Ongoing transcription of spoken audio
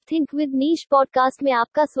Think with niche podcast में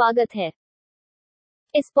आपका स्वागत है।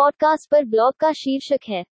 इस पॉडकास्ट पर ब्लॉग का शीर्षक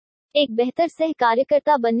है एक बेहतर सह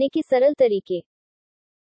कार्यकर्ता बनने के सरल तरीके।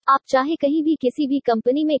 आप चाहे कहीं भी किसी भी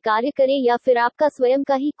कंपनी में कार्य करें या फिर आपका स्वयं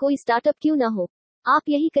का ही कोई स्टार्टअप क्यों ना हो, आप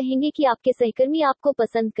यही कहेंगे कि आपके सहकर्मी आपको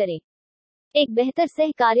पसंद करें। एक बेहतर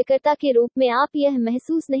सह कार्यकर्ता के रूप में आप यह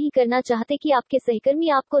महसूस नहीं करना चाहते कि आपके सहकर्मी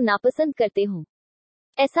आपको नापसंद करते हों।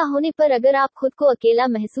 ऐसा होने पर अगर आप खुद को अकेला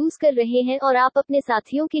महसूस कर रहे हैं और आप अपने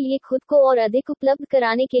साथियों के लिए खुद को और अधिक उपलब्ध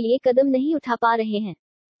कराने के लिए कदम नहीं उठा पा रहे हैं,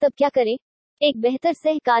 तब क्या करें? एक बेहतर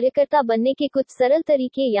सह कार्यकर्ता बनने के कुछ सरल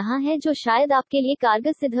तरीके यहाँ हैं जो शायद आपके लिए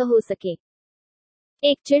कारगर सिद्ध हो सके।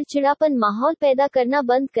 एक चिड़चिड़ापन माहौल पैदा करना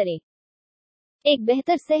बंद करें। एक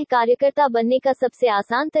बेहतर सह कार्यकर्ता बनने का सबसे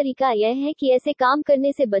आसान तरीका यह है कि ऐसे काम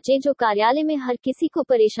करने से बचें जो कार्यालय में हर किसी को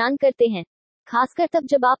परेशान करते हैं, खासकर तब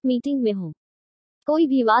जब आप मीटिंग में हों। कोई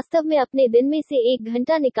भी वास्तव में अपने दिन में से 1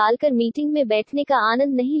 घंटा निकालकर मीटिंग में बैठने का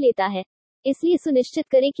आनंद नहीं लेता है, इसलिए सुनिश्चित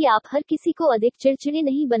करें कि आप हर किसी को अधिक चिड़चिड़े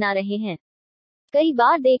नहीं बना रहे हैं। कई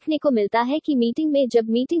बार देखने को मिलता है कि मीटिंग में जब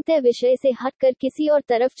मीटिंग तय विषय से हटकर किसी और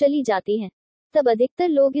तरफ चली जाती है, तब अधिकतर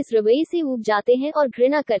लोग इस रवैये से ऊब जाते हैं और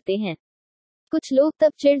घृणा करते हैं। कुछ लोग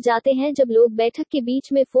तब चिढ़ जाते हैं जब लोग बैठक के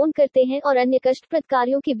बीच में फोन करते हैं और अन्य कष्टप्रद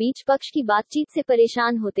कार्यों के बीच पक्ष की बातचीत से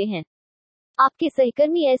परेशान होते हैं। आपके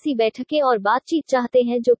सहकर्मी ऐसी बैठकें और बातचीत चाहते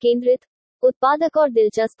हैं जो केंद्रित, उत्पादक और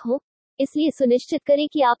दिलचस्प हो, इसलिए सुनिश्चित करें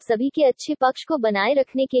कि आप सभी के अच्छे पक्ष को बनाए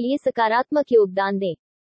रखने के लिए सकारात्मक योगदान दें।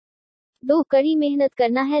 2. कड़ी मेहनत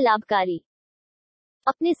करना है लाभकारी।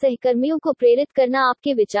 अपने सहकर्मियों को प्रेरित करना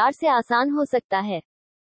आपके विचार से आसान हो सकता है।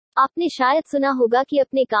 आपने शायद सुना होगा कि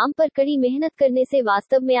अपने काम पर कड़ी मेहनत करने से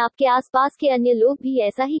वास्तव में आपके आसपास के अन्य लोग भी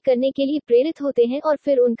ऐसा ही करने के लिए प्रेरित होते हैं और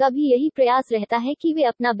फिर उनका भी यही प्रयास रहता है कि वे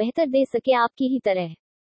अपना बेहतर दे सके आपकी ही तरह।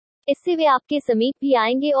 इससे वे आपके समीप भी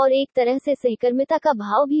आएंगे और एक तरह से सहकर्मिता का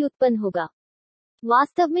भाव भी उत्पन्न होगा।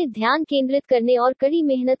 वास्तव में ध्यान केंद्रित करने और कड़ी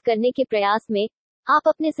मेहनत करने के प्रयास में आप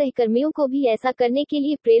अपने सहकर्मियों को भी ऐसा करने के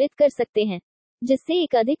लिए प्रेरित कर सकते हैं, जिससे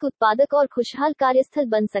एक अधिक उत्पादक और खुशहाल कार्यस्थल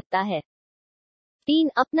बन सकता है। 3.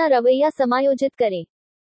 अपना रवैया समायोजित करें।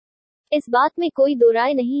 इस बात में कोई दो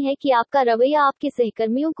राय नहीं है कि आपका रवैया आपके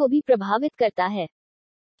सहकर्मियों को भी प्रभावित करता है।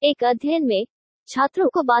 एक अध्ययन में छात्रों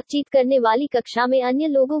को बातचीत करने वाली कक्षा में अन्य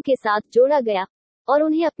लोगों के साथ जोड़ा गया और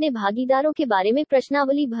उन्हें अपने भागीदारों के बारे में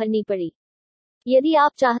प्रश्नावली भरनी पड़ी। यदि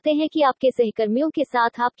आप चाहते हैं कि आपके सहकर्मियों के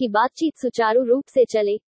साथ आपकी बातचीत सुचारू रूप से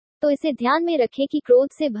चले, तो इसे ध्यान में रखें कि क्रोध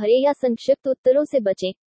से भरे या संक्षिप्त उत्तरों से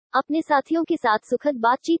बचें। अपने साथियों के साथ सुखद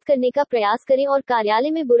बातचीत करने का प्रयास करें और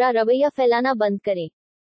कार्यालय में बुरा रवैया फैलाना बंद करें।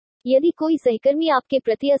 यदि कोई सहकर्मी आपके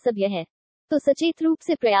प्रति असभ्य है, तो सचेत रूप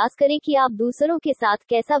से प्रयास करें कि आप दूसरों के साथ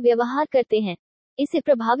कैसा व्यवहार करते हैं, इसे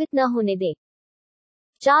प्रभावित न होने दें।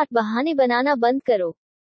 4. बहाने बनाना बंद करो।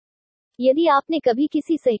 यदि आपने कभी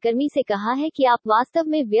किसी सहकर्मी से कहा है कि आप वास्तव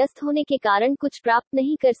में व्यस्त होने के कारण कुछ प्राप्त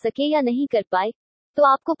नहीं कर सके या नहीं कर पाए, तो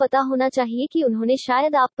आपको पता होना चाहिए कि उन्होंने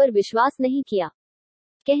शायद आप पर विश्वास नहीं किया।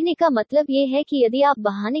 कहने का मतलब ये है कि यदि आप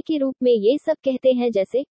बहाने के रूप में ये सब कहते हैं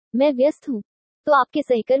जैसे मैं व्यस्त हूँ, तो आपके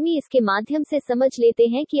सहकर्मी इसके माध्यम से समझ लेते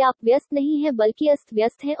हैं कि आप व्यस्त नहीं हैं बल्कि अस्त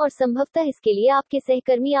व्यस्त हैं और संभवतः इसके लिए आपके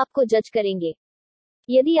सहकर्मी आपको जज करेंगे।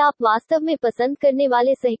 यदि आप वास्तव में पसंद करने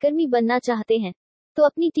वाले सहकर्मी बनना चाहते हैं, तो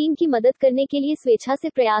अपनी टीम की मदद करने के लिए स्वेच्छा से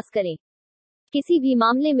प्रयास करें। किसी भी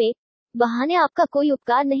मामले में बहाने आपका कोई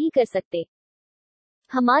उपकार नहीं कर सकते।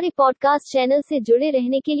 हमारे पॉडकास्ट चैनल से जुड़े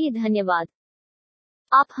रहने के लिए धन्यवाद।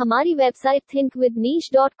 आप हमारी वेबसाइट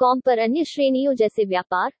thinkwithniche.com पर अन्य श्रेणियों जैसे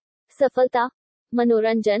व्यापार, सफलता,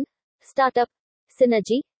 मनोरंजन, स्टार्टअप,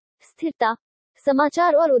 सिनर्जी, स्थिरता,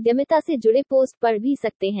 समाचार और उद्यमिता से जुड़े पोस्ट पढ़ भी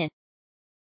सकते हैं।